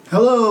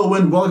Hello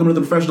and welcome to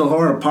the Professional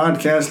Horror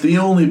Podcast, the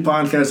only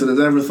podcast that has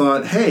ever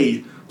thought,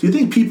 hey, do you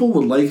think people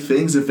would like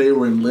things if they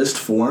were in list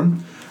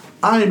form?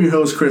 I am your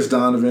host, Chris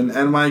Donovan,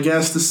 and my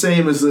guest, the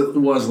same as it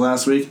was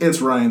last week, it's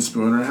Ryan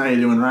Spooner. How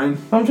you doing,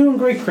 Ryan? I'm doing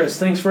great, Chris.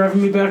 Thanks for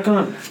having me back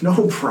on.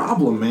 No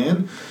problem,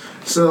 man.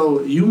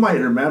 So, you might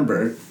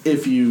remember,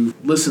 if you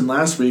listened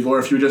last week, or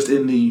if you were just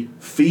in the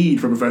feed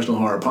for Professional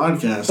Horror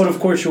Podcast. But of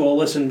course you all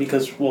listen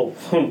because, well,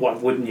 why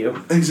wouldn't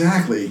you?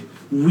 Exactly.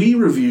 We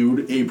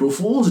reviewed April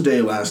Fool's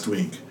Day last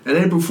week. And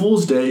April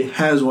Fool's Day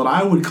has what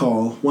I would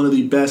call one of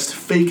the best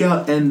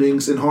fake-out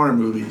endings in horror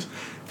movies.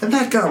 And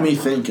that got me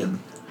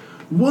thinking,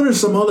 what are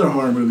some other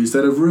horror movies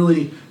that have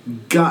really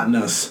gotten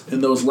us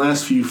in those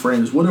last few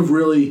frames? What have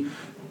really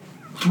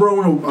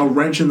thrown a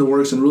wrench in the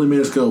works and really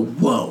made us go,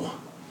 whoa.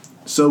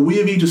 So we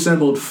have each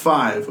assembled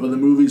 5 of the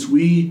movies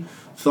we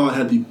thought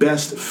had the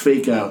best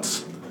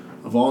fake-outs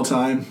of all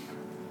time.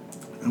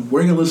 And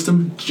we're going to list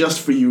them just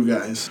for you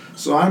guys.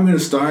 So I'm going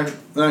to start.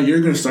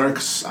 You're going to start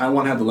because I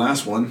want to have the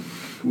last one.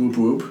 Whoop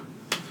whoop.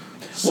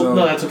 So, well,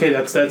 no, that's okay.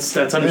 That's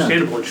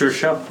understandable. Yeah. It's your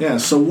show. Yeah,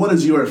 so what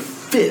is your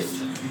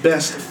 5th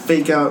best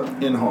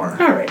fake-out in horror?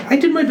 All right. I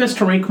did my best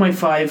to rank my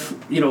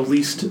 5,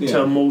 least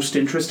to most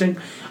interesting.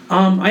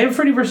 I have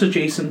Freddy vs.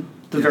 Jason.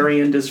 The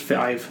very end is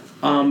 5.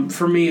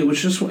 For me, it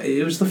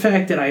was the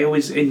fact that I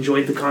always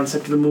enjoyed the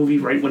concept of the movie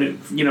right when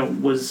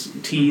it, was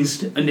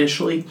teased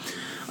initially.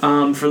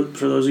 For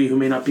those of you who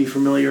may not be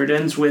familiar, it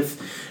ends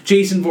with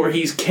Jason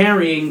Voorhees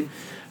carrying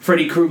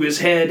Freddy Krueger's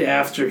head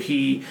after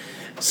he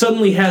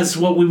suddenly has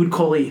what we would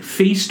call a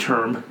face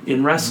turn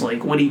in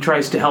wrestling when he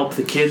tries to help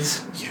the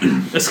kids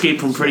escape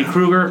from Freddy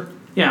Krueger.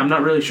 Yeah, I'm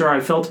not really sure how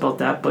I felt about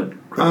that, but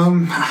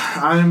I'm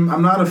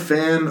not a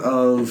fan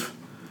of.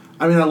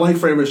 I mean, I like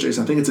Freddy vs.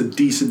 Jason. I think it's a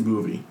decent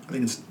movie. I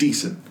think it's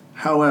decent.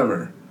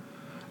 However,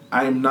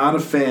 I'm not a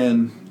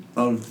fan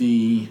of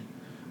the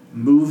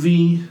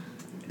movie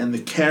and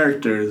the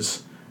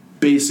characters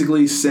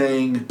basically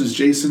saying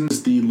Jason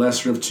is the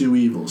lesser of two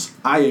evils.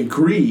 I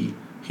agree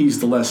he's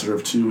the lesser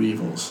of two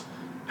evils.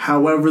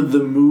 However,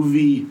 the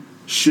movie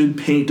should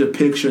paint a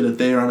picture that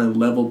they are on a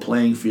level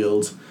playing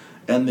field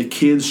and the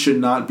kids should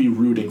not be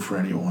rooting for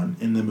anyone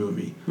in the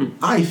movie.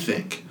 I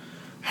think.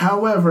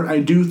 However, I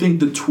do think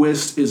the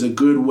twist is a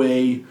good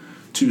way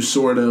to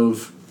sort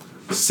of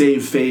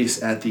save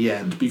face at the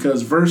end.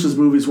 Because versus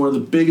movies, one of the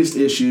biggest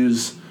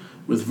issues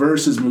with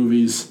versus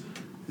movies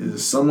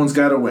is someone's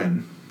got to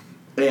win.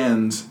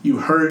 And you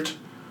hurt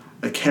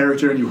a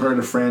character and you hurt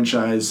a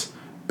franchise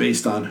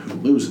based on who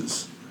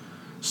loses.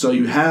 So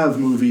you have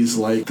movies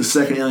like the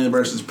second Alien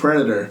vs.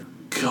 Predator,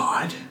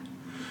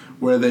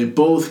 where they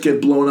both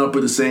get blown up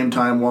at the same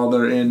time while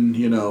they're in,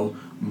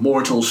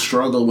 mortal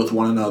struggle with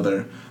one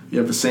another. You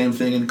have the same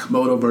thing in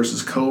Komodo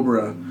vs.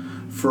 Cobra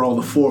for all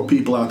the 4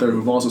 people out there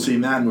who've also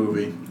seen that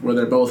movie, where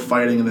they're both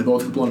fighting and they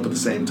both get blown up at the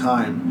same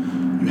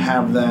time. You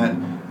have that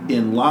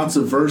in lots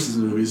of versus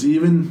movies,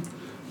 even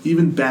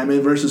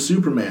Batman vs.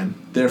 Superman.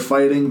 They're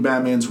fighting,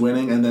 Batman's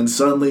winning, and then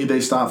suddenly they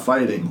stop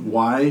fighting.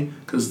 Why?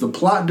 Because the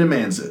plot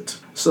demands it.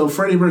 So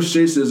Freddy vs.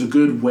 Jason is a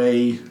good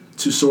way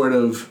to sort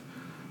of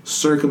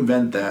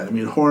circumvent that. I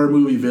mean, horror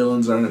movie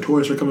villains are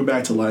notorious for coming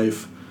back to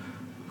life.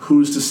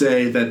 Who's to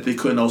say that they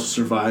couldn't also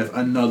survive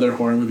another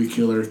horror movie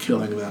killer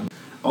killing them?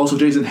 Also,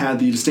 Jason had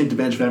the distinct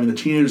advantage of having the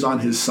teenagers on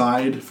his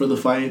side for the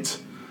fight.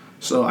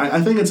 So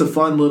I think it's a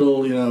fun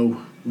little,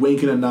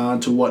 wink and a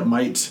nod to what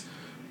might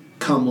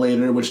come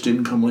later, which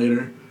didn't come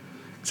later,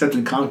 except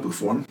in comic book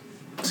form.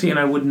 See, and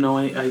I wouldn't know,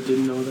 I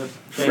didn't know that.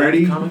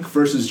 Freddy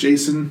versus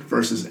Jason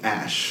versus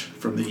Ash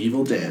from The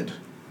Evil Dead.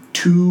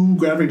 2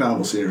 graphic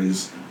novel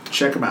series.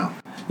 Check them out.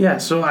 Yeah,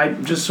 so I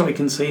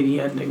can say the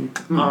ending.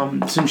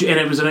 And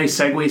it was a nice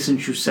segue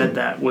since you said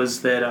that,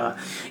 was that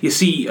you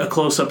see a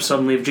close-up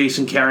suddenly of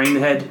Jason carrying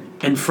the head,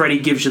 and Freddy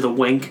gives you the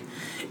wink,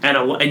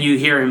 and you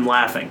hear him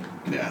laughing.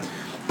 Yeah.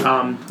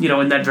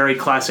 In that very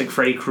classic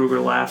Freddy Krueger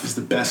laugh. It's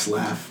the best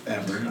laugh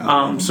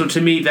ever. So to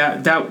me,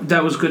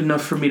 that was good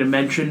enough for me to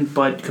mention,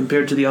 but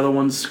compared to the other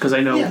ones, because I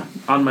know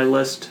on my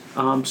list.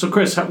 So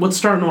Chris, what's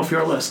starting off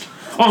your list?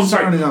 Oh, I'm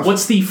sorry.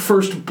 What's the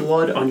first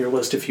blood on your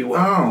list, if you will?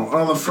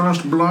 The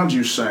first blood,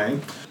 you say?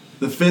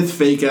 The 5th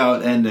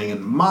fake-out ending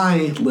in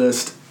my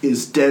list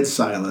is Dead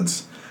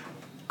Silence.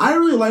 I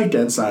really like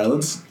Dead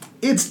Silence.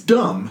 It's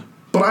dumb,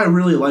 but I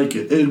really like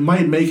it. It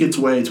might make its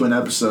way to an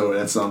episode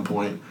at some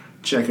point.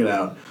 Check it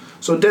out.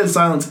 So Dead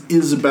Silence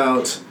is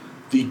about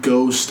the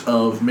ghost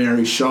of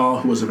Mary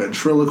Shaw, who was a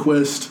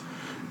ventriloquist.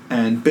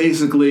 And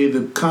basically,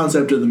 the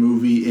concept of the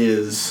movie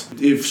is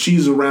if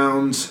she's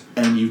around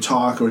and you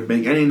talk or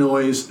make any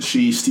noise,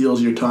 she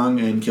steals your tongue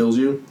and kills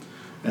you.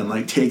 And,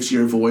 takes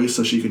your voice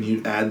so she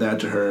can add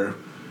that to her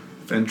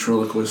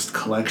ventriloquist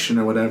collection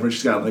or whatever.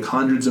 She's got,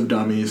 hundreds of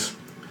dummies.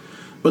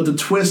 But the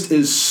twist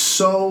is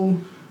so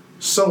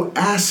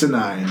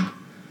asinine.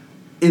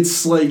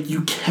 It's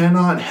you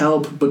cannot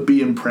help but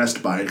be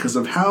impressed by it because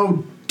of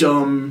how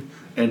dumb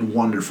and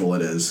wonderful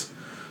it is.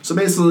 So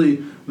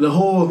basically, the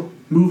whole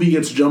movie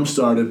gets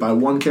jump-started by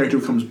one character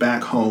who comes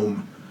back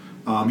home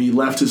He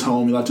left his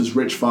home, he left his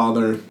rich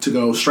father to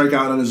go strike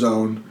out on his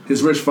own.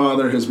 His rich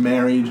father has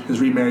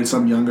remarried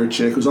some younger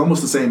chick who's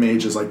almost the same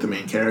age as like the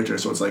main character,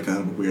 so it's like kind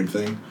of a weird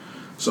thing.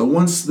 So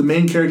once the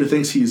main character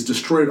thinks he's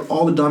destroyed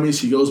all the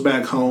dummies, he goes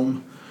back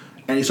home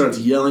and he starts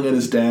yelling at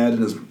his dad,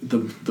 and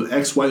the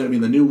ex-wife,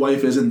 the new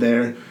wife isn't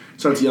there. He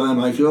starts yelling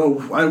like,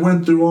 "Oh, I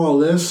went through all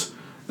this."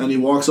 And he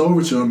walks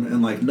over to him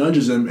and like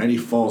nudges him, and he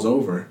falls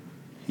over.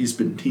 He's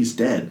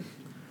dead.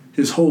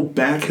 His whole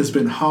back has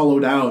been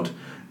hollowed out,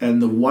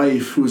 and the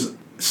wife, who's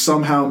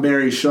somehow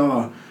Mary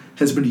Shaw,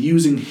 has been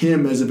using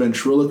him as a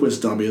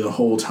ventriloquist dummy the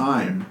whole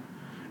time.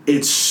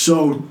 It's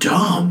so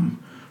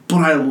dumb, but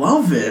I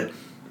love it.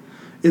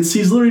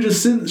 She's literally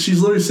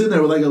sitting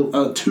there with like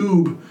a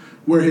tube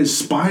where his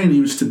spine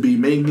used to be,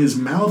 making his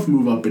mouth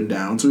move up and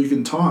down so he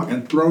can talk,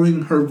 and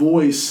throwing her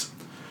voice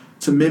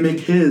to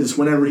mimic his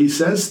whenever he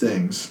says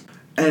things.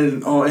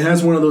 And it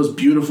has one of those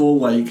beautiful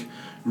like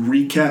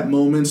recap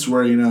moments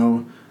where, you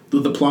know,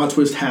 the plot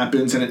twist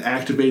happens and it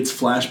activates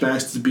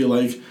flashbacks to be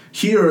like,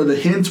 here are the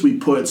hints we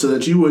put so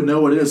that you would know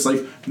what it is.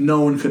 Like,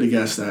 no one could have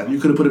guessed that. You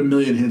could have put a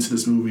million hints in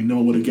this movie. No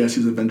one would have guessed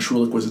he's a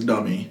ventriloquist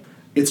dummy.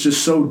 It's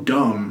just so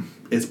dumb.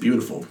 It's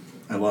beautiful.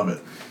 I love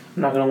it.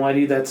 I'm not gonna lie to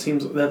you. That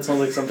sounds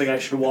like something I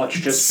should watch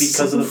just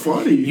because so of the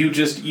funny. You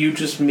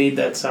just made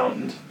that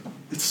sound.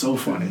 It's so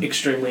funny.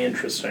 Extremely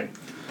interesting.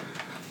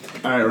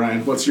 All right,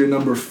 Ryan. What's your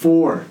number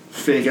 4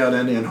 fake out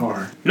ending in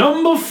horror?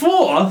 Number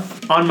 4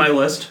 on my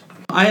list.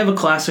 I have a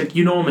classic.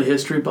 You know I'm a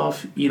history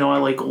buff. You know I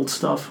like old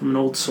stuff. I'm an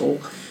old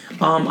soul.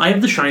 I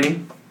have The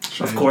Shining.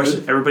 Of course,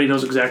 everybody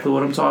knows exactly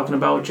what I'm talking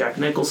about. Jack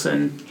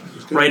Nicholson,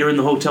 writer in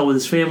the hotel with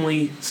his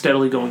family,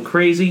 steadily going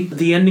crazy.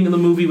 The ending of the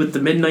movie with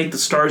the midnight, the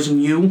stars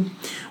and you,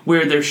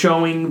 where they're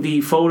showing the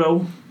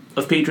photo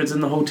of patrons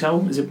in the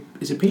hotel. Is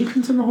it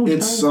patrons in the hotel?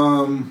 It's it's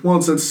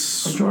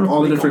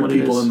all the different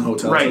people in the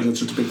hotel. Right. So it's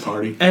just a big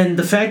party. And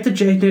the fact that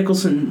Jack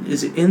Nicholson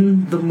is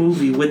in the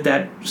movie with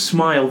that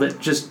smile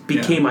that just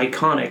became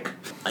iconic,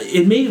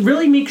 it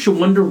really makes you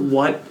wonder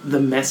what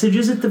the message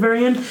is at the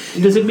very end.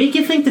 Does it make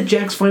you think that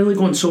Jack's finally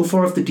gone so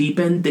far off the deep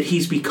end that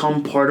he's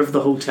become part of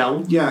the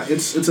hotel? Yeah,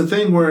 it's a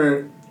thing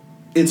where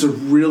it's a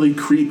really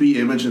creepy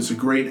image. It's a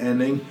great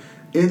ending.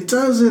 It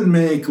doesn't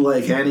make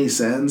like any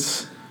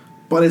sense.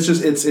 But it's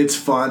just it's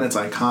fun, it's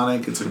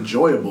iconic, it's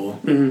enjoyable.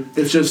 Mm-hmm.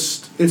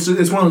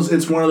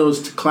 It's one of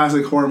those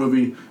classic horror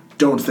movie.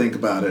 Don't think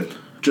about it,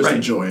 just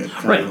enjoy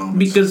it. Right,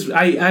 because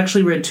I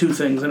actually read 2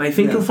 things, and I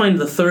think you'll find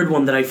the third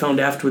one that I found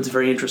afterwards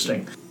very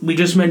interesting. We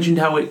just mentioned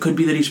how it could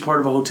be that he's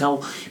part of a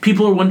hotel.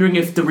 People are wondering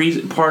if the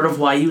reason, part of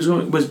why he was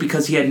going, was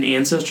because he had an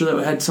ancestor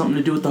that had something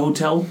to do with the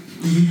hotel,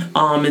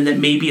 and that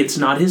maybe it's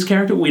not his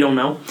character. We don't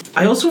know.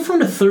 I also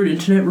found a third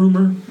internet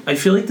rumor. I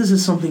feel like this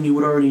is something you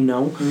would already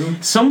know.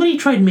 Mm-hmm. Somebody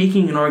tried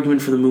making an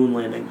argument for the moon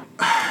landing.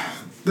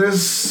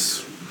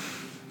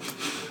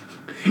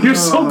 You're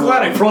so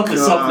glad I brought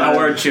this up now,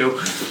 aren't you?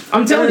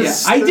 I'm telling you,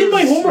 I did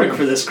my homework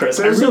for this, Chris.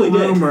 I really did.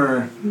 There's a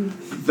rumor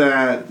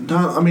that,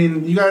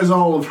 you guys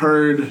all have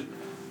heard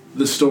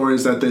the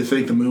stories that they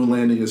think the moon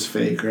landing is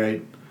fake,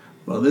 right?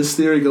 Well, this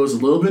theory goes a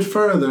little bit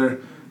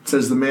further. It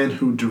says the man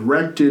who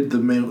directed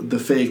the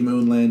fake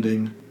moon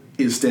landing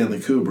is Stanley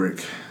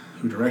Kubrick,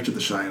 who directed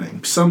The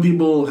Shining. Some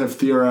people have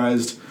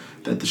theorized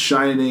that The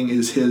Shining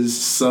is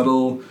his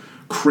subtle,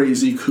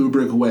 crazy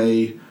Kubrick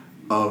way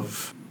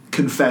of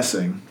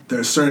confessing. There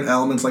are certain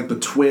elements like the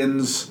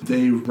twins.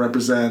 They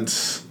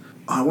represent,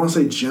 I want to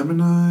say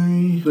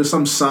Gemini. There's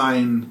some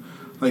sign,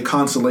 like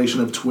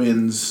constellation of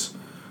twins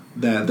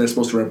that they're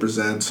supposed to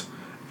represent.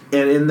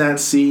 And in that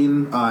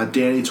scene,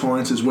 Danny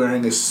Torrance is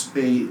wearing a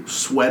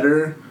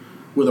sweater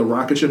with a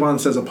rocket ship on it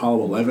that says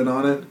Apollo 11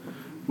 on it,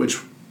 which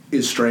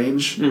is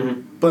strange.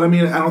 Mm-hmm. But I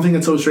don't think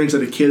it's so strange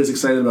that a kid is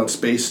excited about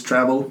space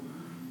travel.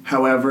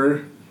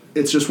 However,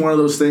 it's just one of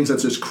those things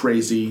that's just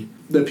crazy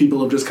that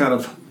people have just kind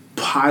of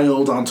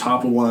piled on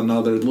top of one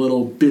another,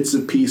 little bits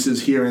and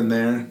pieces here and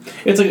there.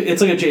 It's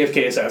like a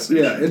JFK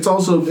assassination. Yeah, it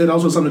also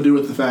has something to do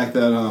with the fact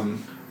that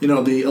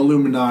the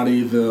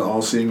Illuminati, the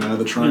all-seeing eye of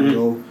the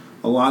triangle. Mm-hmm.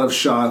 A lot of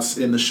shots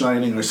in The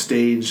Shining are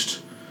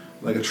staged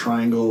like a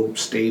triangle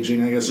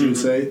staging, I guess you would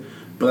say.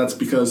 But that's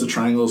because the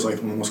triangle is like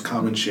one of the most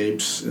common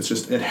shapes. It's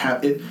just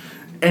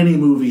any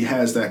movie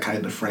has that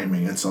kind of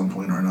framing at some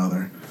point or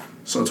another.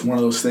 So it's one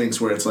of those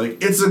things where it's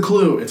like, it's a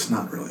clue. It's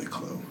not really a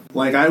clue.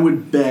 Like, I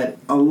would bet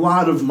a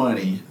lot of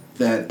money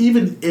that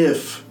even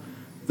if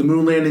the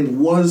moon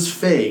landing was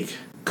fake,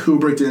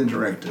 Kubrick didn't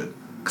direct it.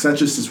 Because that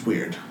just is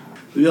weird.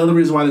 The other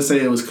reason why I say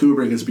it was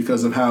Kubrick is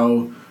because of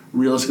how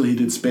realistically he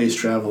did space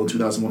travel in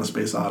 2001: A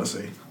Space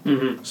Odyssey.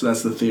 Mm-hmm. So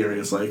that's the theory.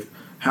 It's like,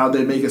 how'd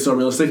they make it so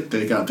realistic?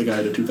 They got the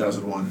guy to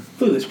 2001.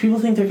 Look at this. People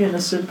think they're getting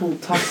a simple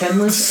top 10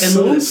 list. And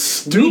so look,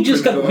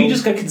 stupid, we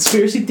just got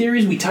conspiracy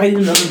theories. We tied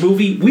in another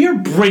movie. We are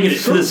bringing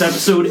it to this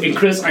episode. And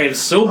Chris, I am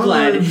so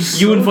glad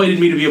you invited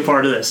me to be a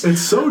part of this.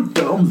 It's so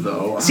dumb,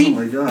 though. See, oh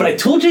my God. But I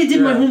told you I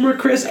did my homework,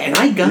 Chris, and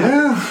I got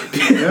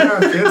it. Yeah,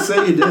 I can't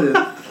say you did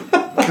it.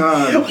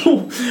 God.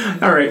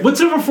 All right, what's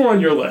number 4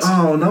 on your list?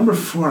 Oh, number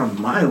 4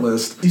 on my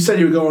list. You said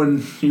you're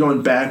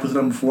going back with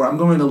number 4. I'm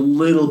going a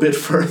little bit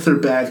further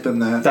back than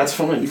that. That's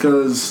fine.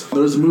 Because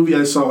there was a movie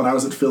I saw when I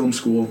was at film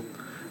school.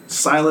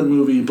 Silent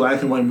movie,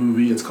 black and white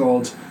movie. It's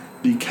called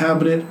The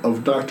Cabinet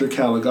of Dr.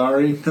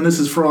 Caligari. And this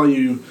is for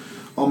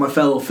all my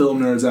fellow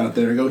film nerds out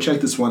there. Go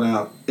check this one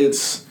out.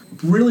 It's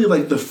really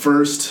like the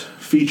first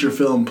feature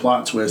film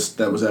plot twist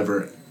that was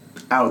ever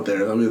out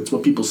there. I mean, it's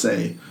what people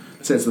say.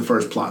 They say it's the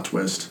first plot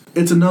twist.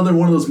 It's another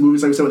one of those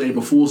movies, like I said with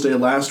April Fool's Day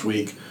last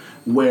week,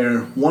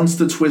 where once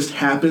the twist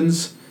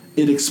happens,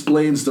 it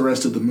explains the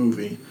rest of the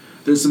movie.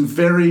 There's some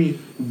very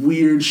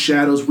weird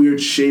shadows,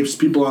 weird shapes,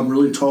 people on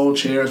really tall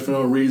chairs for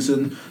no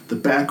reason. The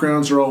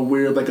backgrounds are all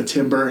weird, like a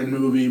Tim Burton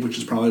movie, which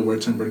is probably where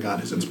Tim Burton got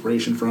his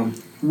inspiration from.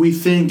 We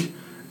think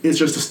it's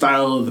just the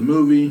style of the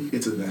movie.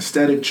 It's an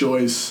aesthetic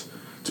choice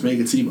to make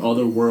it seem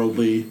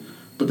otherworldly.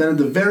 But then at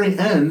the very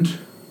end,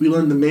 we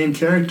learn the main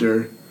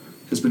character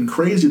has been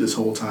crazy this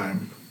whole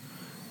time.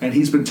 And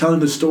he's been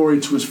telling the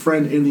story to his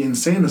friend in the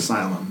insane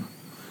asylum.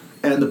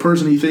 And the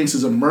person he thinks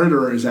is a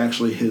murderer is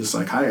actually his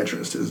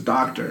psychiatrist, his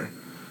doctor.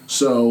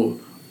 So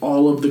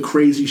all of the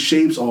crazy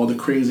shapes, all the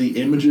crazy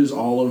images,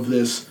 all of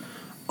this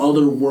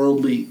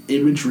otherworldly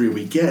imagery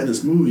we get in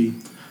this movie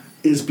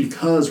is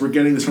because we're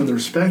getting this from the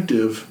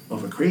perspective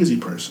of a crazy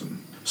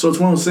person. So it's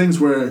one of those things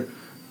where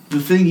the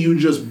thing you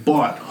just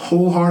bought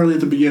wholeheartedly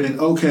at the beginning,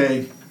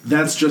 okay,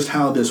 that's just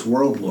how this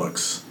world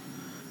looks,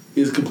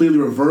 is completely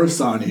reversed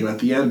on you at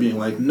the end, being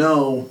like,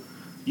 no,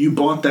 you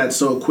bought that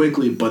so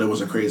quickly, but it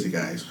was a crazy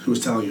guy who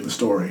was telling you the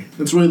story.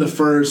 It's really the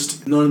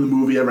first, none in the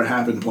movie ever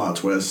happened plot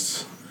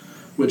twists,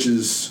 which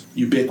is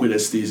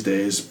ubiquitous these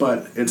days,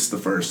 but it's the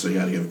first, so you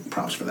gotta give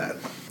props for that.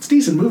 It's a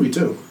decent movie,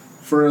 too.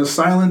 For a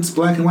silent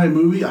black and white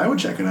movie, I would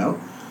check it out.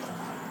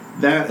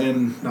 That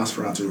and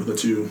Nosferatu were the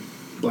two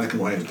black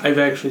and white. I've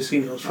actually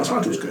seen those.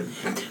 Nosferatu was good.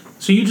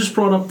 So you just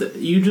brought up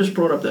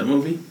that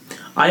movie.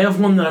 I have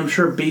one that I'm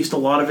sure based a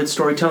lot of its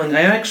storytelling.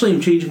 I actually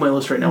am changing my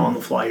list right now on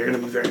the fly. You're going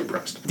to be very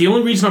impressed. The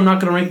only reason I'm not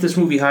going to rank this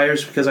movie higher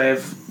is because I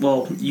have,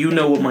 well, you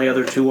know what my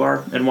other two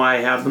are and why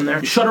I have them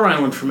there. Shutter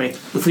Island for me,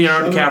 with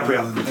Leonardo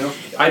DiCaprio.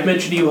 Yep. I've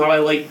mentioned to you how I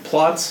like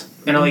plots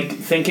and I like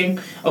thinking.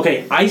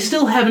 Okay, I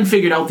still haven't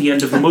figured out the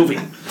end of the movie.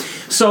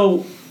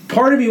 So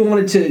part of me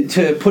wanted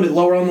to put it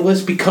lower on the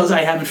list because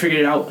I haven't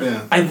figured it out.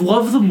 Yeah. I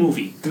love the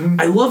movie.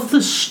 Mm-hmm. I love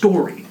the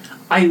story.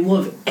 I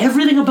love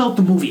everything about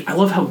the movie. I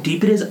love how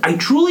deep it is. I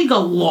truly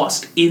got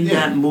lost in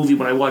that movie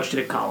when I watched it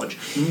at college.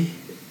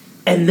 Mm-hmm.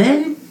 And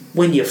then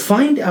when you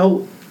find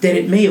out that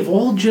it may have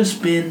all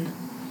just been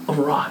a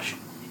mirage.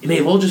 It may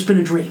have all just been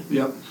a dream.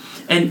 Yep.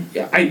 And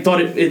I thought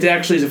it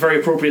actually is a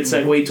very appropriate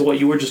segue to what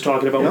you were just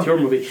talking about with your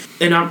movie.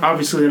 And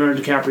obviously Leonardo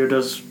DiCaprio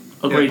does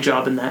a great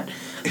job in that.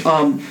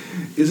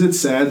 Is it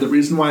sad? The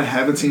reason why I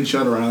haven't seen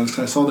Shutter Island is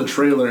because I saw the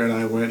trailer and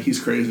I went, he's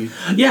crazy.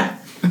 Yeah.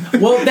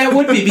 Well, that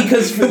would be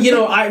because, I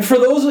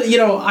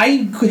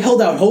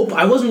held out hope.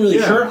 I wasn't really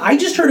sure. I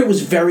just heard it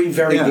was very,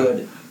 very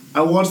good. I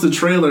watched the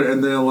trailer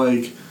and they're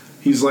like,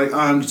 he's like,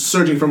 I'm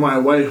searching for my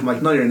wife. I'm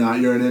like, no, you're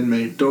not. You're an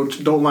inmate.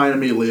 Don't lie to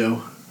me,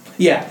 Leo.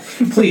 Yeah,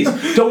 please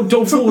don't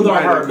fool with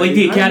our heart like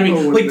the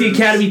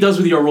Academy does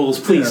with your roles.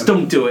 Please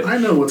don't do it. I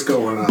know what's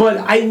going on. But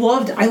I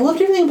loved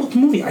everything about the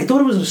movie. I thought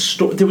it was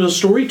there was a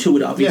story to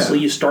it. Obviously,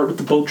 you start with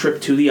the boat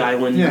trip to the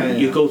island.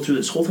 You go through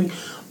this whole thing.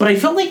 But I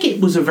felt like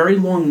it was a very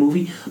long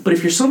movie. But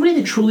if you're somebody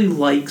that truly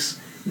likes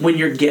when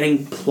you're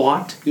getting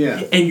plot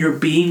and you're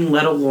being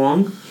led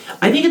along,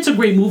 I think it's a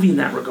great movie in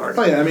that regard.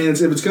 Oh yeah, I mean,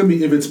 if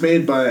it's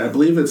made by, I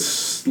believe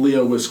it's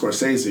Leo with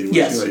Scorsese,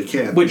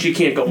 which you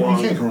can't go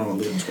wrong. You can't go wrong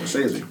with Leo and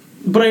Scorsese.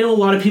 But I know a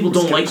lot of people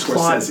don't like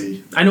plot.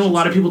 I know a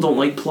lot of people don't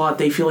like plot.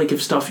 They feel like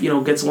if stuff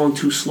gets along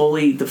too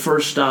slowly. The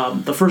first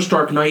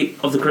Dark Knight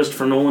of the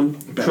Christopher Nolan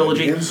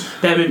trilogy,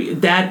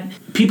 that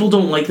people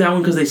don't like that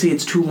one because they say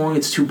it's too long,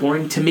 it's too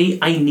boring. To me,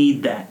 I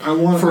need that. I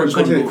want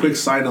to take a quick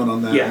side note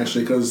on that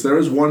actually, because there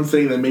was one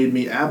thing that made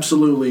me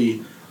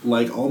absolutely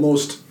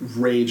almost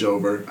rage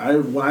over.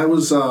 When I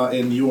was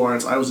in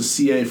UArts, I was a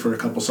CA for a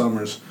couple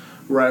summers,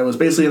 where I was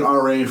basically an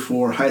RA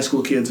for high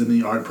school kids in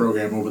the art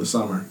program over the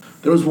summer.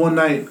 There was one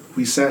night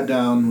we sat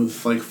down with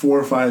 4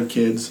 or 5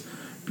 kids.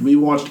 We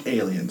watched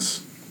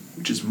Aliens,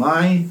 which is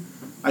I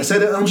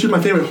said it almost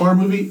my favorite horror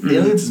movie. Mm-hmm.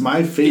 Aliens is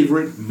my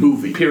favorite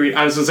movie. Period.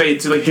 I was going to say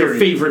it's your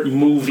favorite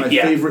movie. My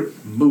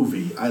favorite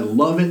movie. I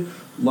love it,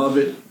 love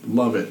it,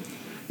 love it.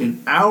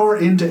 An hour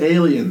into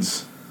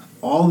Aliens,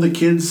 all the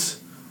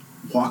kids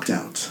walked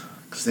out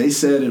because they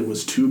said it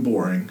was too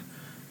boring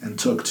and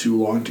took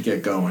too long to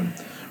get going.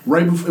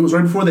 It was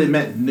right before they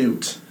met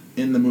Newt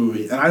in the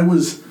movie, and I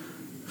was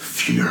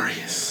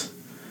furious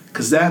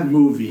because that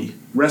movie,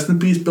 rest in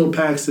peace Bill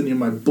Paxton, you're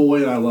my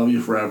boy and I love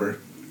you forever.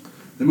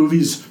 The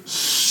movie's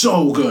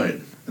so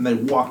good, and they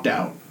walked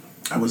out.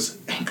 I was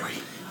angry.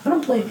 I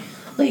don't play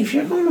if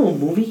you're going to a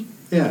movie,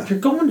 if you're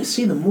going to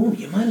see the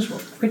movie, you might as well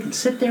freaking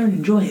sit there and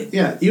enjoy it.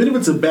 Yeah, even if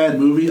it's a bad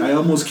movie, I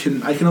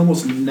can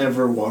almost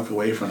never walk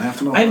away from it. I have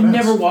to know. I've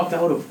never walked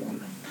out of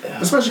one.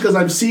 Especially because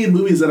I've seen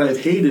movies that I've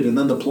hated, and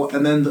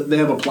then they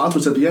have a plot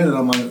twist at the end,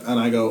 and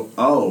I go,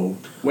 oh,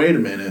 wait a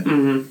minute,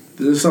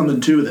 there's something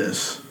to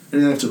this,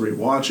 and then I have to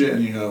rewatch it,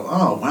 and you go,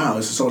 oh wow,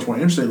 this is so much more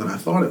interesting than I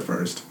thought at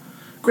first.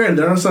 Granted,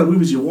 there are some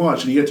movies you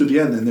watch and you get to the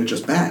end and they're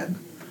just bad,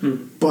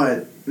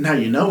 but now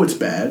you know it's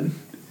bad.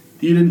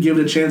 You didn't give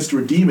it a chance to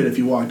redeem it if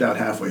you walked out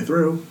halfway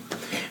through.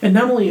 And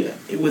not only,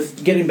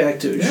 with getting back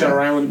to Shutter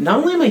Island, not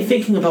only am I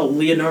thinking about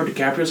Leonardo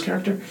DiCaprio's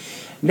character,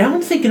 now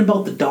I'm thinking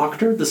about the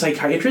doctor, the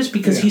psychiatrist,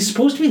 because he's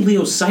supposed to be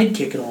Leo's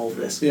sidekick in all of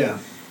this. Yeah.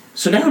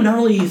 So now not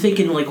only are you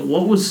thinking, like,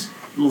 what was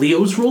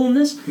Leo's role in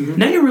this?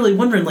 Now you're really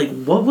wondering, like,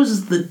 what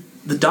was the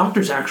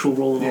doctor's actual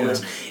role in all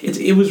this?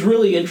 It was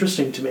really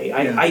interesting to me.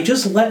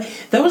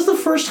 That was the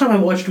first time I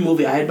watched a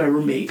movie. I had my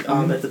roommate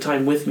at the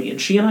time with me,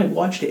 and she and I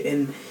watched it,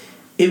 and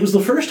it was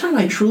the first time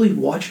I truly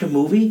watched a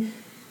movie.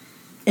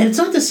 And it's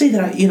not to say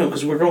that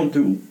because we're going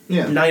through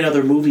 9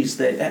 other movies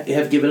that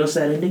have given us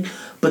that ending,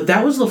 but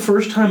that was the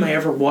first time I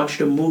ever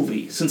watched a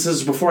movie, since this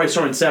is before I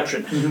saw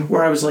Inception,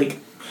 where I was like,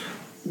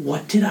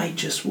 what did I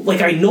just...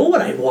 Like, I know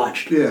what I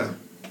watched. Yeah.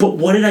 But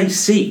what did I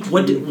see?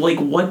 What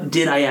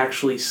did I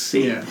actually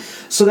see? Yeah.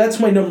 So that's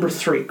my number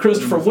 3.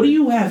 Christopher, what do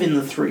you have in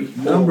the 3?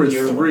 Number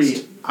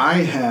 3, I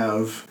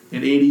have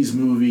an 80s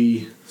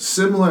movie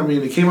similar. I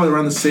mean, it came out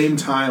around the same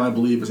time, I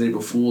believe, as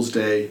April Fool's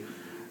Day,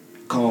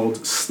 called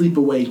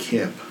Sleepaway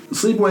Camp.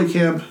 Sleepaway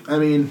Camp, I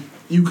mean,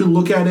 you could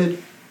look at it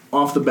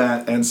off the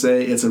bat and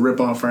say it's a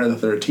ripoff Friday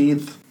the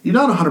 13th. You're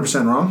not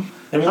 100% wrong.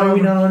 And why are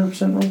we not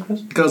 100% wrong,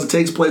 Chris? Because it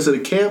takes place at a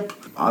camp.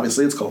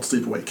 Obviously, it's called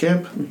Sleepaway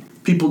Camp.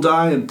 People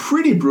die in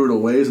pretty brutal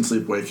ways in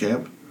Sleepaway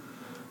Camp.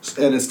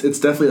 And it's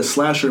definitely a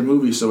slasher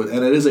movie,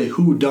 and it is a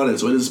whodunit,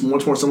 so it is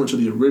much more similar to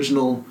the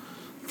original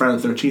Friday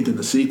the 13th and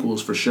the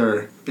sequels, for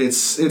sure. It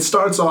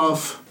starts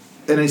off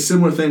in a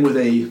similar thing with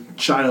a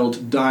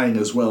child dying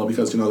as well,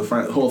 because,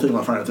 the whole thing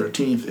about Friday the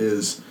 13th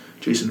is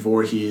Jason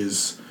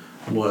Voorhees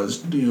was,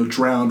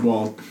 drowned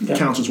while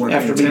counselors weren't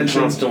paying attention. After being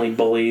constantly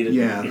bullied.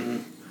 Yeah.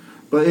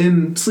 But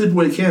in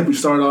Sleepaway Camp, we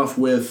start off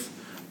with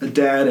a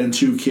dad and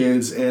 2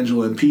 kids,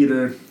 Angela and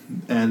Peter,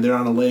 and they're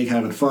on a lake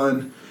having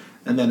fun.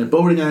 And then a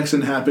boating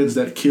accident happens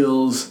that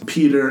kills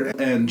Peter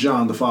and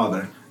John, the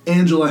father.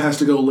 Angela has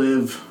to go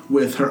live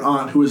with her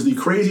aunt, who is the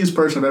craziest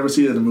person I've ever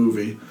seen in a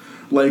movie.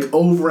 Like,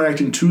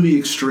 overacting to the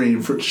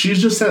extreme. She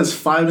just has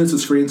 5 minutes of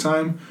screen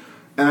time,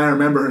 and I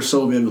remember her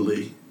so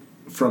vividly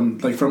from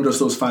just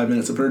those 5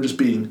 minutes of her just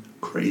being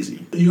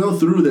crazy. You go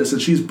through this,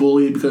 and she's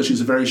bullied because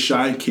she's a very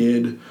shy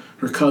kid.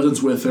 Her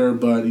cousin's with her,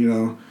 but,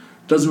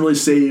 doesn't really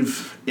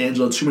save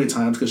Angela too many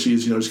times because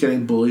she's, just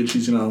getting bullied.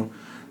 She's,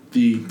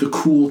 the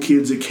cool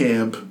kids at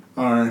camp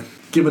are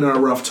giving her a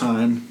rough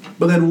time.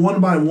 But then one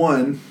by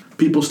one,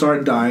 people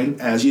start dying,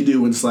 as you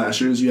do in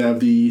slashers. You have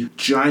the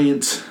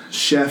giant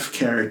chef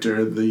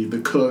character,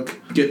 the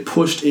cook, get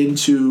pushed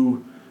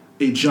into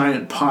a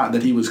giant pot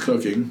that he was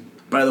cooking.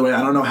 By the way,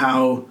 I don't know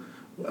how...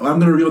 I'm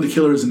going to reveal who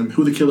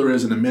the killer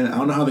is in a minute. I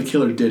don't know how the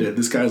killer did it.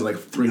 This guy's like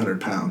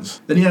 300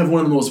 pounds. Then you have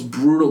one of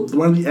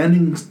the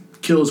ending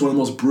kills, one of the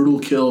most brutal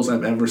kills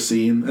I've ever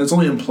seen. And it's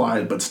only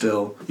implied, but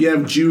still. You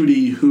have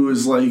Judy, who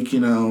is like,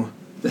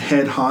 the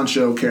head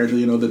honcho character,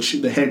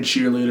 the head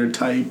cheerleader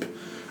type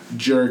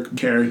jerk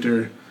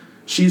character.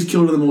 She's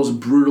killed in the most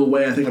brutal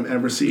way I think I've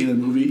ever seen in a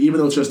movie, even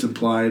though it's just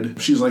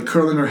implied. She's like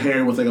curling her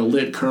hair with like a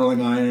lit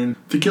curling iron.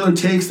 The killer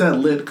takes that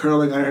lit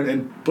curling iron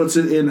and puts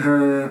it in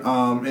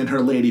her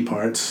lady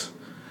parts.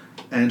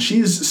 And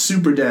she's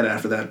super dead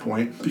after that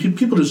point.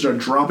 People just start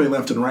dropping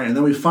left and right. And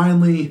then we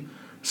finally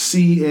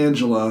see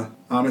Angela.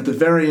 At the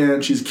very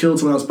end, she's killed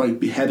someone else by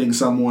beheading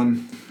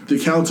someone. The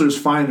counselors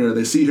find her.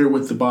 They see her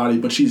with the body,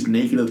 but she's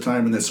naked at the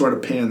time, and that sort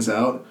of pans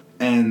out.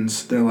 And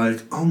they're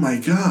like, oh my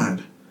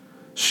god,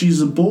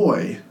 she's a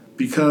boy.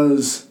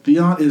 Because the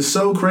aunt is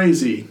so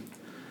crazy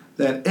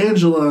that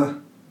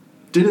Angela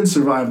didn't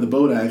survive the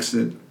boat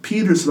accident.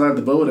 Peter survived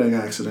the boating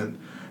accident.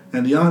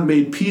 And the aunt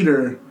made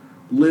Peter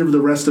live the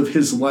rest of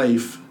his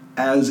life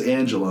as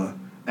Angela,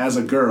 as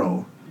a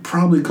girl.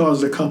 Probably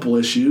caused a couple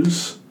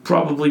issues.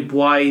 Probably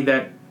why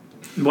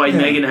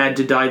Megan had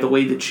to die the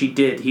way that she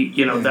did.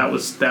 That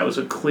was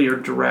a clear,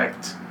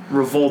 direct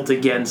revolt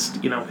against,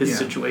 his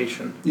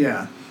situation.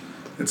 Yeah.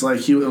 It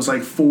was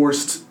like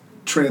forced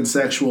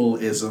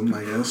transsexualism,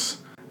 I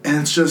guess.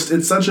 And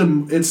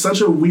it's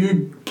such a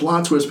weird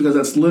plot twist, because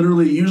that's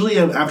literally, usually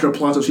after a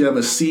plot twist you have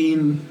a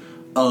scene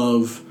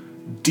of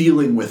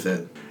dealing with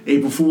it.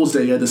 April Fool's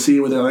Day, you had the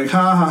scene where they're like,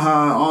 ha ha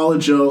ha, all a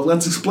joke,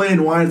 let's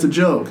explain why it's a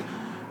joke.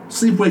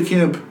 Sleepaway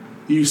Camp,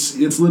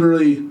 it's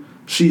literally,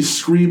 she's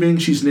screaming,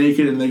 she's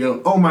naked, and they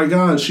go, oh my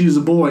god, she's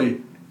a boy.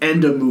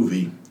 End of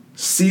movie.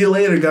 See you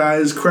later,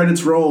 guys.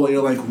 Credits roll. And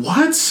you're like,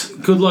 what?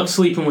 Good luck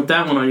sleeping with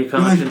that one on your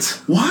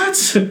conscience. Like,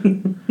 what?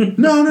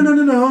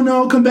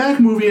 No. Come back,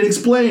 movie, and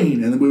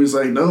explain. And the movie's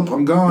like, nope,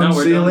 I'm gone. No,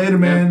 see you later,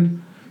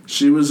 man.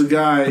 She was a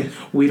guy.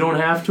 We don't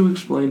have to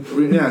explain.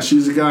 Yeah,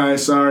 she's a guy.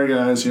 Sorry,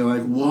 guys. And you're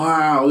like,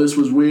 wow, this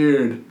was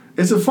weird.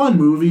 It's a fun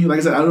movie. Like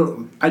I said,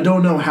 I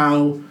don't know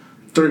how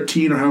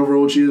 13 or however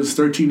old she is,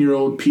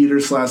 13-year-old Peter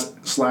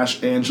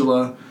 /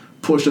 Angela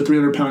pushed a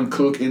 300-pound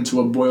cook into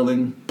a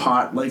boiling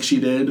pot like she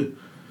did.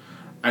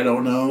 I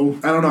don't know.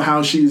 I don't know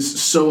how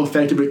she's so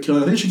effective at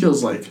killing. I think she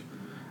kills like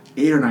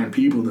 8 or 9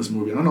 people in this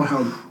movie. I don't know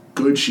how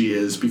good she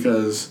is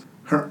because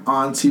her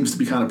aunt seems to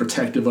be kind of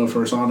protective of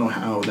her, so I don't know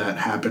how that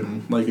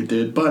happened like it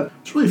did. But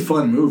it's a really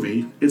fun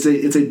movie. It's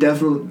a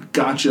definite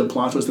gotcha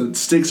plot twist that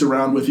sticks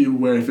around with you,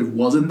 where if it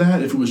wasn't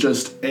that, if it was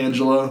just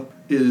Angela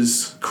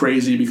is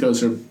crazy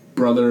because her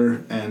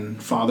brother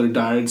and father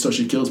died, so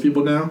she kills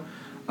people now,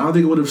 I don't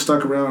think it would have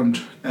stuck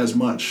around as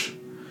much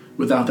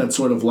without that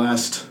sort of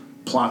last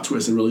plot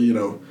twist that really,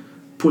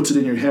 puts it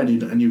in your head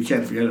and you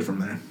can't forget it from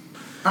there.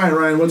 All right,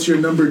 Ryan, what's your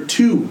number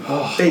 2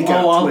 fake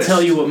out I'll twist?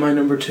 tell you what my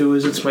number 2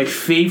 is. It's my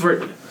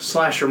favorite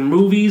slasher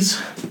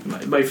movies,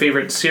 my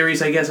favorite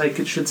series, I guess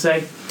should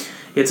say.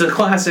 It's a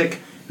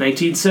classic,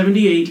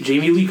 1978,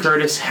 Jamie Lee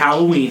Curtis,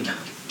 Halloween.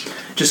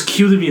 Just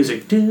cue the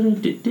music. I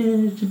can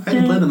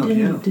play that on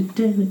piano.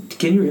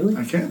 Can you really?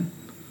 I can.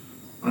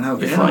 On how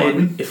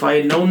piano if I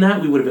had known that,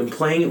 we would have been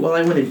playing it while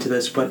I went into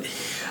this. But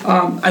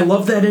I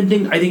love that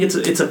ending. I think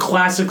it's a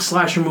classic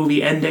slasher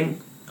movie ending.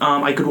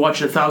 I could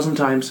watch it 1,000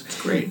 times.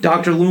 It's great.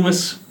 Dr.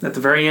 Loomis, at the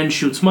very end,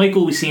 shoots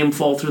Michael. We see him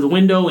fall through the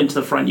window into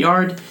the front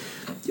yard.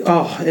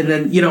 Oh, and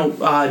then,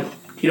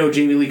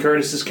 Jamie Lee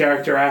Curtis's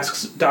character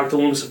asks Dr.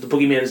 Loomis if the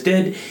boogeyman is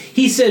dead.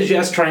 He says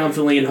yes,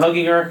 triumphantly, and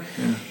hugging her.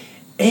 Yeah.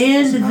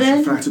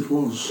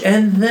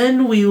 And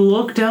then we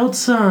looked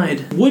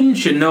outside.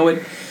 Wouldn't you know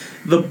it?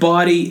 The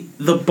body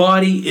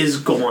is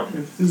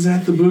gone. Is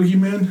that the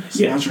boogeyman? As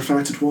a matter of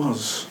fact, it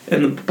was.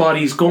 And the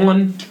body's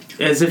gone,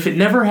 as if it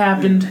never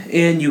happened.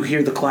 And you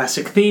hear the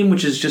classic theme,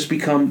 which has just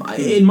become,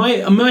 in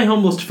my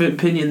humblest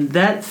opinion,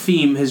 that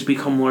theme has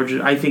become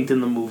larger, I think,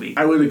 than the movie.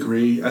 I would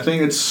agree. I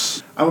think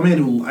I'm a man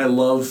who I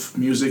love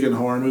music and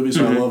horror movies,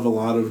 so I love a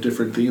lot of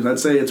different themes. I'd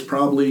say it's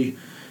probably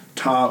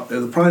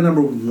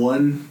number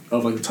 1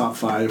 of like the top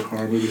 5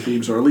 horror movie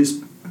themes, or at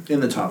least in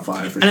the top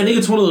 5. And I think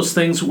it's one of those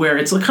things where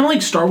it's kind of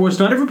like Star Wars.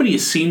 Not everybody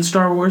has seen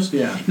Star Wars.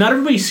 Yeah. Not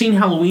everybody's seen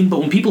Halloween, but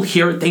when people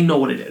hear it, they know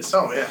what it is.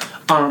 Oh yeah.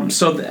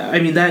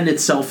 That in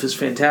itself is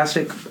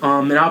fantastic.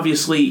 And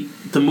obviously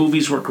the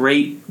movies were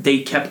great. They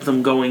kept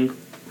them going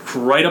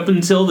right up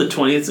until the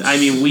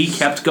 20th. We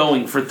kept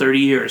going for 30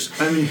 years.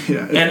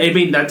 Yeah.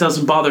 And that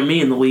doesn't bother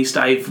me in the least.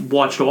 I've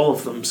watched all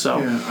of them. So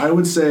yeah, I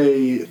would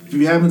say if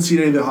you haven't seen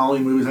any of the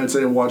Halloween movies, I'd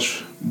say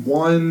watch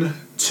 1,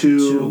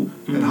 2,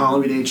 and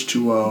Halloween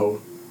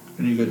H2O,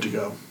 and you're good to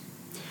go.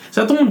 Is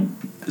that the one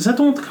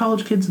with the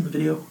college kids in the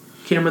video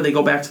camera? They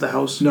go back to the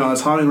house. No,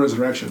 it's Halloween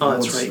Resurrection. Oh,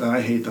 that's right.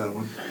 I hate that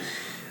one.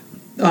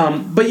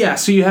 But yeah,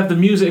 so you have the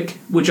music,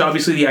 which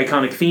obviously the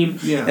iconic theme.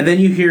 Yeah. And then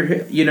you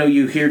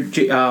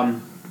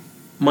hear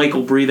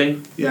Michael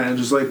breathing. Yeah, and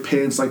just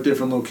paints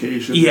different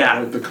locations. Yeah.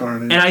 Like the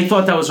carnage. And I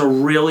thought that was a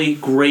really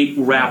great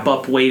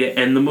wrap-up way to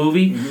end the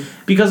movie,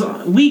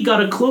 because we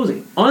got a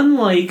closing.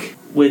 Unlike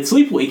with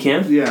Sleepaway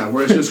Camp. Yeah,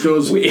 where it just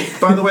goes,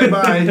 by the way,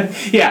 bye.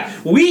 Yeah,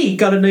 we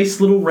got a nice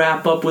little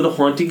wrap-up with a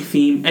haunting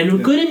theme and a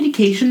good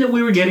indication that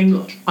we were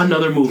getting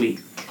another movie.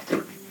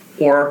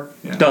 Or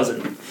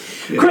doesn't.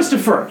 Yeah.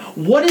 Christopher,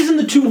 what is in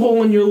the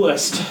 2-hole in your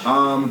list?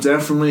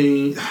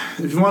 Definitely,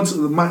 if you want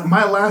to,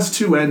 my last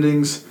 2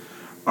 endings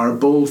are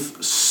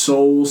both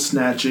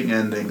soul-snatching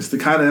endings. The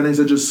kind of endings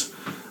that just,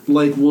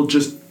 will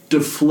just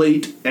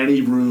deflate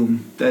any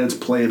room that it's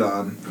played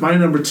on. My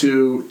number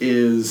 2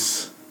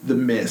 is The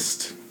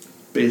Mist,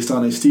 based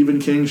on a Stephen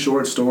King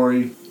short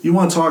story. You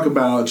want to talk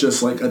about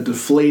just, a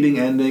deflating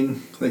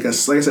ending, like I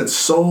said,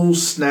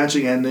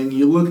 soul-snatching ending.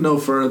 You look no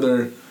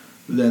further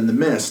than The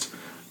Mist.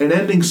 An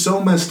ending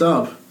so messed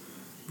up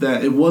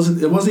that it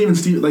wasn't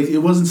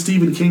even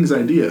Stephen King's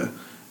idea.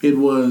 It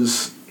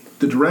was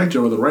the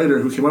director or the writer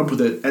who came up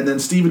with it, and then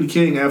Stephen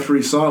King, after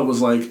he saw it,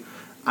 was like,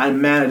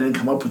 I'm mad I didn't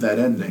come up with that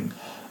ending.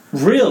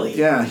 Really?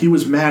 Yeah, he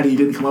was mad he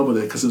didn't come up with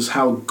it because of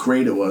how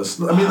great it was.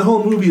 The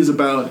whole movie is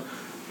about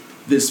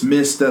this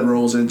mist that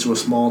rolls into a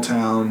small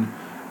town,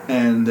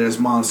 and there's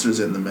monsters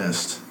in the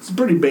mist. It's a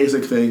pretty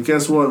basic thing.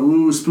 Guess what?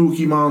 Ooh,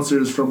 spooky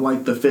monsters from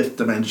the 5th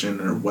dimension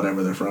or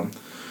whatever they're from.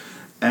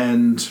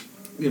 And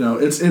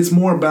it's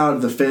more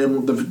about the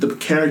family, the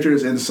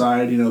characters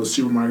inside, the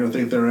supermarket I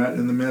think they're at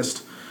in the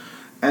mist.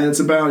 And it's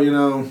about,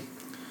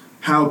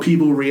 how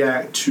people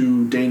react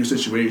to dangerous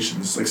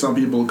situations. Some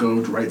people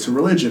go right to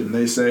religion.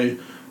 They say,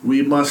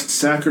 we must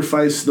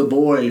sacrifice the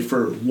boy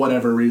for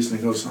whatever reason.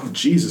 He goes, oh,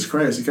 Jesus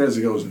Christ, he guys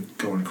goes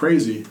going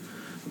crazy.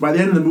 By the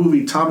end of the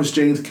movie, Thomas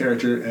Jane's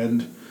character,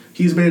 and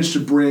he's managed to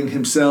bring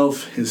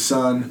himself, his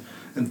son,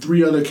 and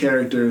 3 other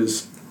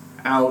characters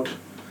out,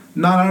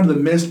 not out of the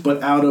mist,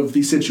 but out of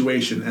the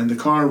situation. And the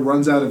car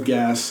runs out of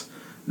gas.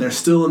 They're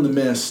still in the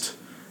mist.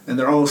 And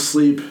they're all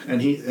asleep,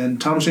 and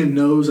Thomas Jane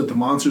knows that the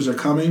monsters are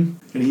coming,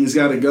 and he's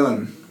got a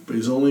gun, but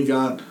he's only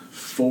got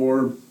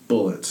 4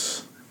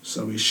 bullets.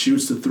 So he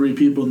shoots the 3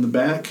 people in the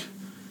back,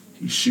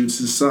 he shoots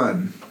his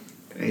son,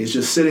 and he's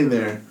just sitting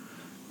there,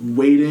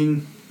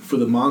 waiting for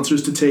the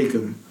monsters to take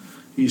him.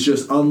 He's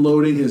just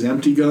unloading his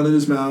empty gun in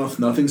his mouth,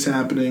 nothing's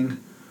happening,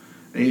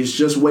 and he's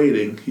just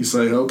waiting. He's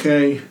like,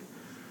 okay,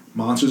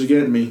 monsters are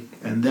getting me.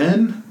 And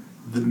then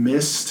the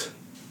mist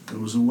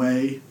goes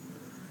away,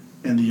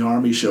 and the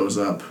army shows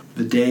up.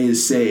 The day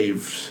is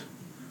saved.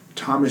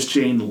 Thomas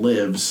Jane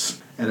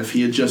lives, and if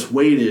he had just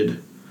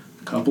waited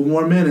a couple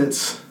more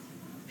minutes,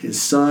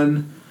 his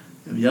son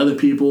and the other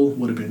people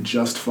would have been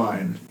just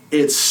fine.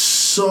 It's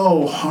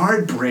so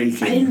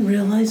heartbreaking. I didn't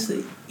realize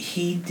that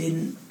he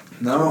didn't.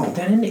 No.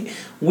 That ending.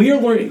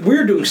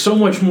 We're doing so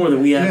much more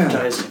than we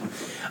advertised.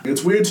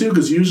 It's weird too,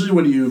 because usually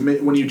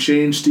when you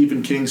change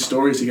Stephen King's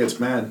stories, he gets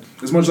mad.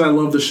 As much as I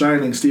love The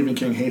Shining, Stephen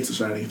King hates The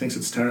Shining. He thinks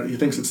it's He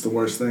thinks it's the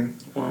worst thing.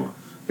 Wow.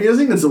 He doesn't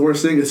think it's the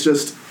worst thing. It's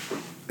just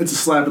it's a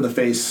slap in the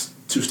face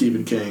to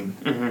Stephen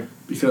King,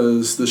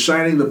 because The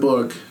Shining, the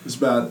book, is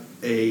about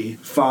a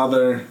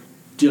father